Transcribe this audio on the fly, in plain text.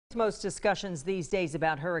Most discussions these days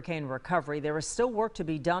about hurricane recovery. There is still work to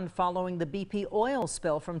be done following the BP oil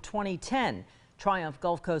spill from 2010. Triumph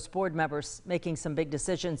Gulf Coast board members making some big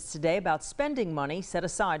decisions today about spending money set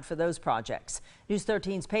aside for those projects. News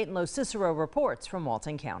 13's Peyton Lo-Cicero reports from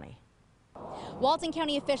Walton County. Walton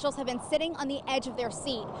County officials have been sitting on the edge of their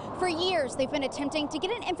seat. For years, they've been attempting to get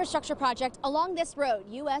an infrastructure project along this road,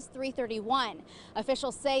 US 331.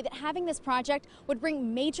 Officials say that having this project would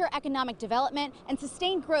bring major economic development and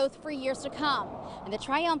sustained growth for years to come. And the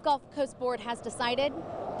Triumph Gulf Coast Board has decided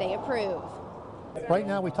they approve. Right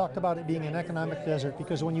now, we talked about it being an economic desert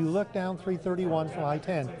because when you look down 331 from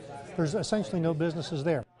I-10, there's essentially no businesses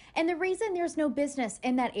there. And the reason there's no business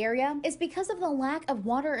in that area is because of the lack of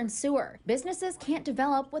water and sewer. Businesses can't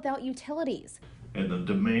develop without utilities. And the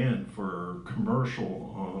demand for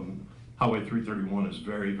commercial on Highway 331 is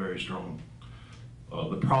very, very strong.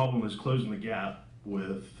 The problem is closing the gap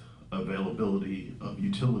with availability of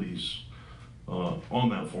utilities on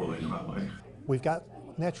that 4-lane highway. We've got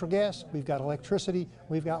natural gas, we've got electricity,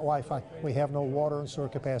 we've got Wi-Fi. We have no water and sewer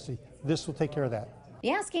capacity. This will take care of that. The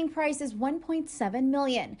asking price is $1.7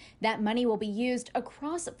 million. That money will be used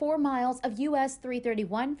across 4 miles of US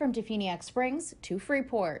 331 from Defuniak Springs to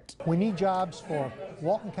Freeport. We need jobs for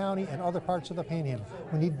Walton County and other parts of the Panhandle.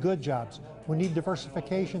 We need good jobs. We need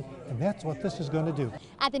diversification, and that's what this is going to do.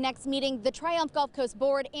 At the next meeting, the Triumph Gulf Coast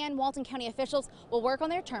Board and Walton County officials will work on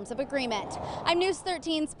their terms of agreement. I'm News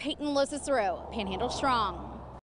 13's Peyton Lo-Cicero, Panhandle Strong.